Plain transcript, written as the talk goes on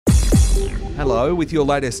Hello, with your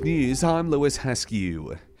latest news, I'm Lewis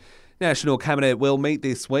Haskew. National Cabinet will meet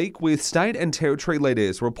this week with state and territory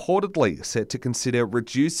leaders reportedly set to consider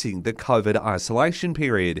reducing the COVID isolation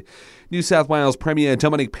period. New South Wales Premier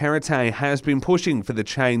Dominic Perrottet has been pushing for the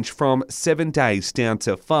change from 7 days down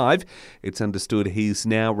to 5. It's understood he's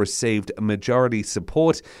now received majority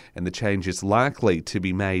support and the change is likely to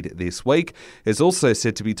be made this week. There's also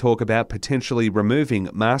said to be talk about potentially removing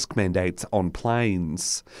mask mandates on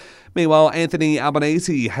planes. Meanwhile, Anthony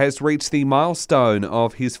Albanese has reached the milestone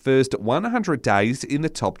of his first 100 days in the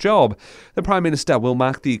top job. The Prime Minister will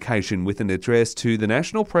mark the occasion with an address to the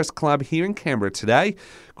National Press Club here in Canberra today,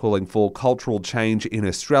 calling for cultural change in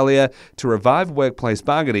Australia to revive workplace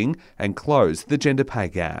bargaining and close the gender pay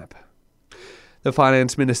gap. The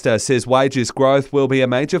Finance Minister says wages growth will be a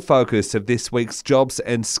major focus of this week's Jobs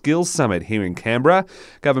and Skills Summit here in Canberra.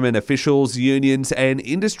 Government officials, unions and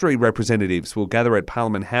industry representatives will gather at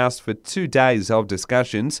Parliament House for 2 days of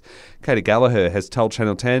discussions. Katie Gallagher has told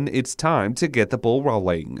Channel 10 it's time to get the ball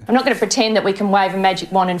rolling. I'm not going to pretend that we can wave a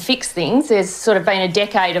magic wand and fix things. There's sort of been a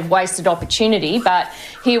decade of wasted opportunity, but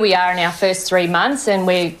here we are in our first 3 months and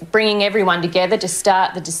we're bringing everyone together to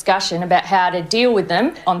start the discussion about how to deal with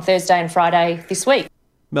them on Thursday and Friday this week.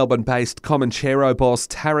 Melbourne-based Comanchero boss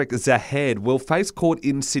Tariq Zahed will face court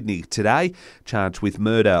in Sydney today, charged with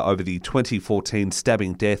murder over the 2014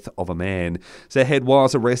 stabbing death of a man. Zahed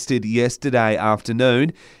was arrested yesterday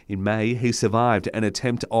afternoon. In May, he survived an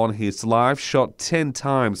attempt on his life, shot 10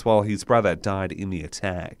 times while his brother died in the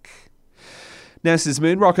attack. NASA's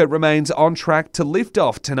moon rocket remains on track to lift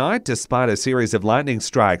off tonight despite a series of lightning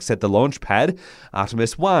strikes at the launch pad.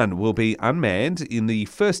 Artemis 1 will be unmanned in the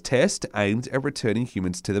first test aimed at returning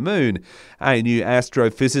humans to the moon. A new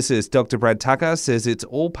astrophysicist, Dr. Brad Tucker, says it's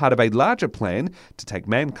all part of a larger plan to take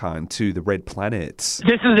mankind to the red planet.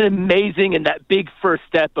 This is amazing and that big first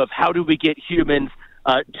step of how do we get humans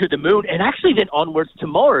to the moon and actually then onwards to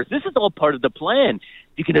Mars. This is all part of the plan.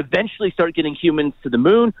 You can eventually start getting humans to the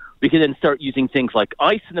moon. We can then start using things like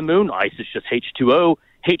ice in the moon. Ice is just H2O.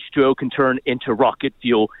 H2O can turn into rocket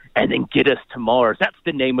fuel and then get us to Mars. That's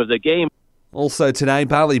the name of the game. Also today,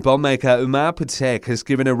 Bali bomb maker Umar Patek has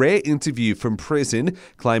given a rare interview from prison,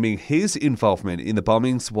 claiming his involvement in the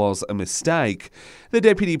bombings was a mistake. The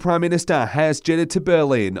Deputy Prime Minister has jetted to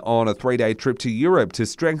Berlin on a 3-day trip to Europe to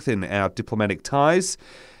strengthen our diplomatic ties.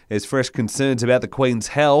 There's fresh concerns about the Queen's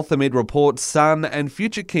health amid reports son and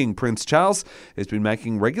future King Prince Charles has been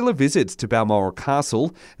making regular visits to Balmoral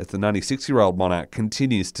Castle as the 96-year-old monarch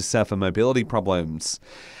continues to suffer mobility problems.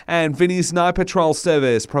 And Vinnie's Night Patrol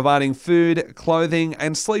service, providing food, clothing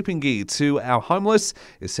and sleeping gear to our homeless,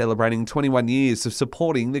 is celebrating 21 years of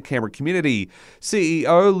supporting the Canberra community.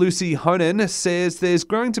 CEO Lucy Honan says there's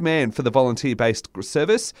growing demand for the volunteer-based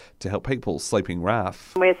service to help people sleeping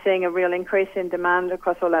rough. We're seeing a real increase in demand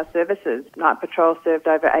across all our services. Night Patrol served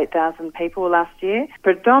over 8,000 people last year,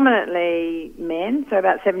 predominantly men, so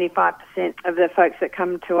about 75% of the folks that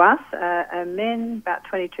come to us are men, about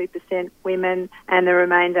 22% women, and the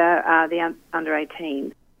remainder are the under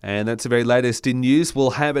 18. And that's the very latest in news.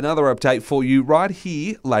 We'll have another update for you right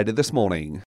here later this morning.